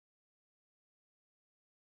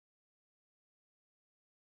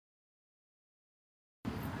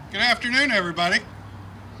Good afternoon, everybody.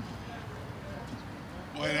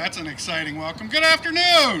 Boy, that's an exciting welcome. Good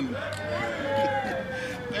afternoon.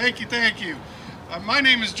 Thank you. My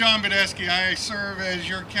name is John Budesky. I serve as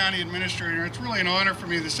your county administrator. It's really an honor for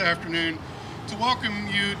me this afternoon to welcome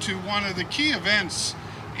you to one of the key events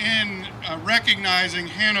in recognizing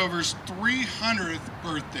Hanover's 300th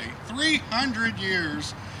birthday. 300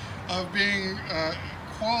 years of being a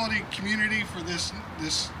quality community for this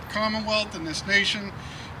Commonwealth and this nation.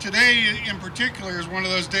 Today in particular is one of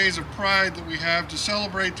those days of pride that we have to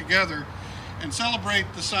celebrate together and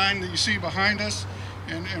celebrate the sign that you see behind us.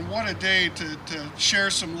 And what a day to share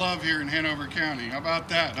some love here in Hanover County. How about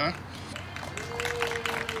that, huh?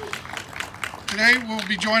 Today we'll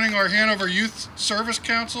be joining our Hanover Youth Service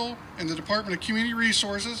Council and the Department of Community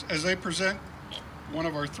Resources as they present one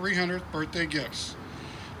of our 300th birthday gifts.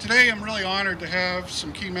 Today I'm really honored to have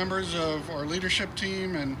some key members of our leadership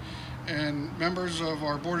team and members of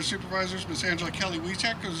our Board of Supervisors. Ms. Angela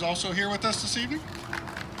Kelly-Wiecek, who's also here with us this evening.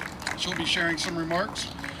 She'll be sharing some remarks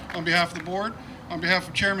on behalf of the board. On behalf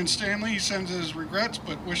of Chairman Stanley, he sends his regrets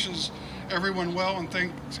but wishes everyone well and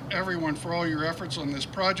thanks everyone for all your efforts on this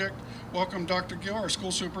project. Welcome Dr. Gill, our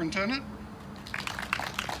school superintendent.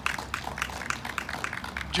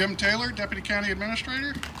 Jim Taylor, Deputy County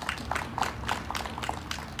Administrator.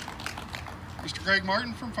 Mr. Greg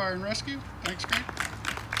Martin from Fire and Rescue. Thanks, Greg.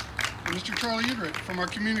 And Mr. Charlie Udrit from our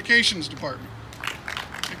Communications Department.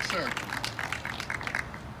 Thanks, sir.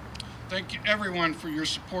 Thank you everyone for your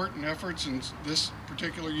support and efforts in this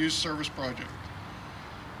particular youth service project.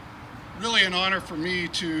 Really an honor for me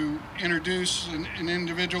to introduce an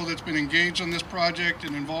individual that's been engaged on this project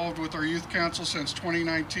and involved with our youth council since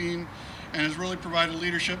 2019 and has really provided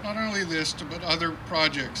leadership, not only this, but other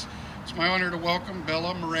projects. It's my honor to welcome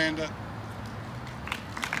Bella Miranda.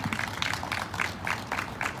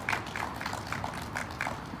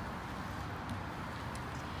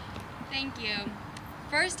 Thank you.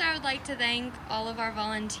 First, I would like to thank all of our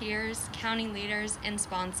volunteers, county leaders, and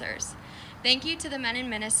sponsors. Thank you to the men in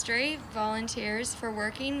ministry, volunteers, for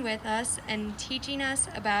working with us and teaching us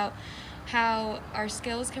about how our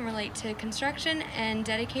skills can relate to construction and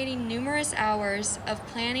dedicating numerous hours of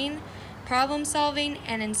planning, problem solving,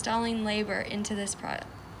 and installing labor into this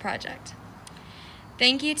project.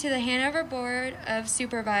 Thank you to the Hanover Board of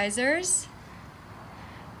Supervisors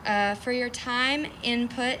for your time,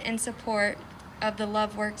 input, and support of the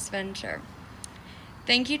LoveWorks venture.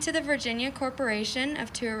 Thank you to the Virginia Corporation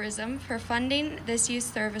of Tourism for funding this youth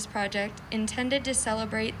service project intended to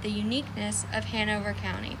celebrate the uniqueness of Hanover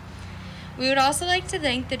County. We would also like to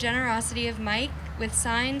thank the generosity of Mike with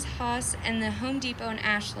Signs, Haas, and the Home Depot in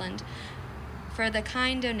Ashland for the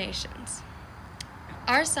kind donations.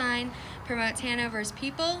 Our sign promotes Hanover's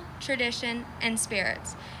people, tradition, and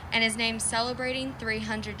spirits, and is named Celebrating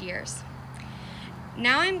 300 Years.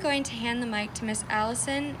 Now I'm going to hand the mic to Miss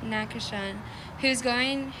Allison Nakashan, who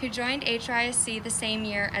joined HYSC the same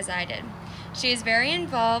year as I did. She is very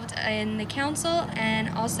involved in the council and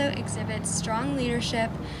also exhibits strong leadership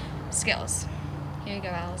skills. Here you go,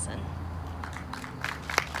 Allison.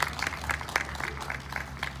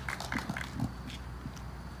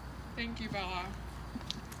 Thank you, Bella.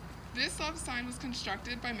 This love sign was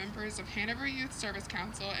constructed by members of Hanover Youth Service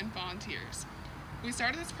Council and volunteers. We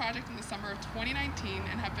started this project in the summer of 2019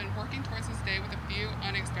 and have been working towards this day with a few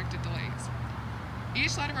unexpected delays.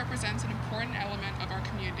 Each letter represents an important element of our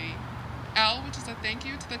community. L, which is a thank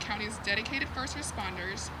you to the county's dedicated first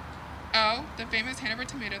responders. O, the famous Hanover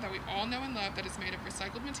tomato that we all know and love that is made of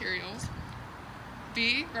recycled materials.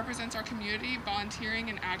 V represents our community volunteering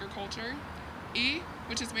in agriculture. E,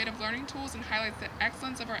 which is made of learning tools and highlights the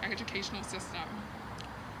excellence of our educational system.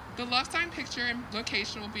 The love sign picture and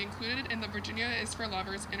location will be included in the Virginia is for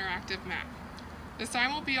Lovers interactive map. The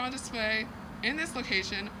sign will be on display in this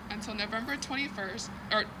location until November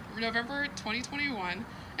 2021,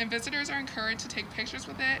 and visitors are encouraged to take pictures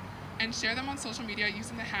with it and share them on social media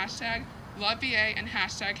using the hashtag LoveVA and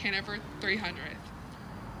hashtag Hanover300.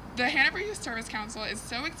 The Hanover Youth Service Council is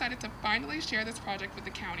so excited to finally share this project with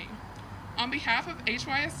the county. On behalf of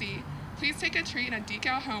HYSC, please take a treat and a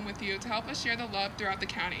decal home with you to help us share the love throughout the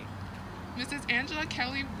county. Mrs. Angela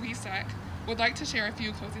Kelly-Wiecek would like to share a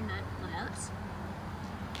few closing remarks.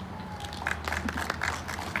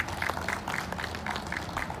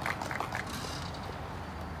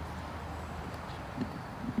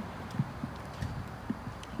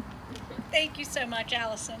 Thank you so much,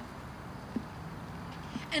 Allison.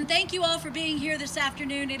 And thank you all for being here this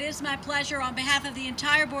afternoon. It is my pleasure on behalf of the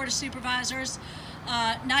entire Board of Supervisors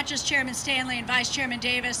not just Chairman Stanley and Vice Chairman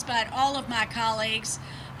Davis, but all of my colleagues.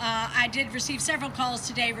 I did receive several calls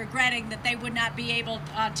today regretting that they would not be able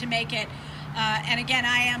to make it. And again,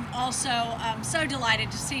 I am also so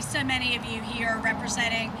delighted to see so many of you here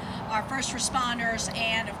representing our first responders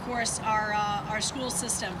and, of course, our school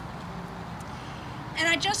system. And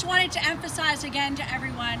I just wanted to emphasize again to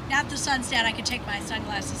everyone, now that the sun's down, I can take my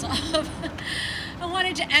sunglasses off. I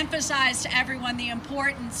wanted to emphasize to everyone the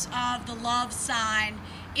importance of the love sign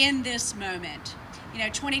in this moment. You know,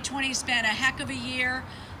 2020 has been a heck of a year.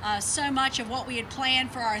 So much of what we had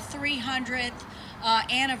planned for our 300th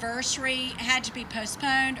anniversary had to be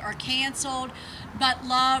postponed or canceled, but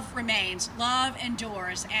love remains, love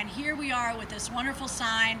endures. And here we are with this wonderful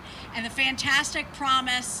sign and the fantastic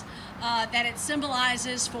promise that it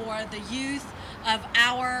symbolizes for the youth of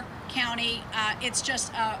our county. It's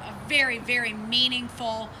just a very, very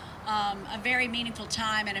meaningful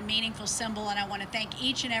time and a meaningful symbol, and I want to thank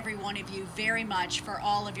each and every one of you very much for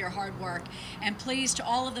all of your hard work. And please, to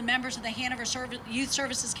all of the members of the Hanover Youth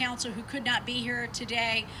Services Council who could not be here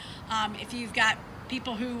today, if you've got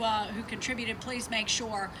people who contributed, please make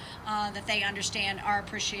sure that they understand our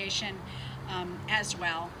appreciation as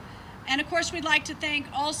well. And of course, we'd like to thank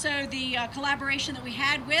also the collaboration that we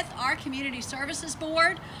had with our Community Services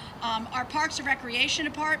Board, our Parks and Recreation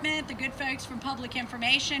Department, the good folks from Public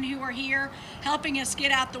Information who are here helping us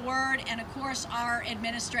get out the word, and of course our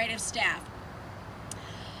administrative staff.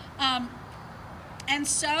 And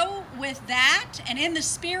so with that, and in the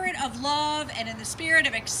spirit of love and in the spirit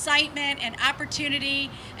of excitement and opportunity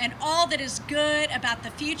and all that is good about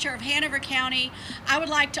the future of Hanover County, I would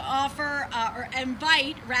like to offer, or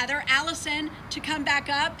invite rather, Allison to come back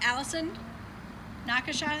up. Allison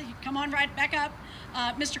Nakasha, come on right back up.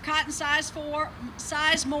 Mr. Cotton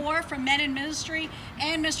Sizemore from Men in Ministry,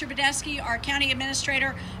 and Mr. Budesky, our County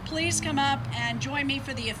Administrator, please come up and join me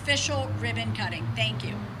for the official ribbon cutting. Thank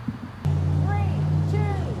you.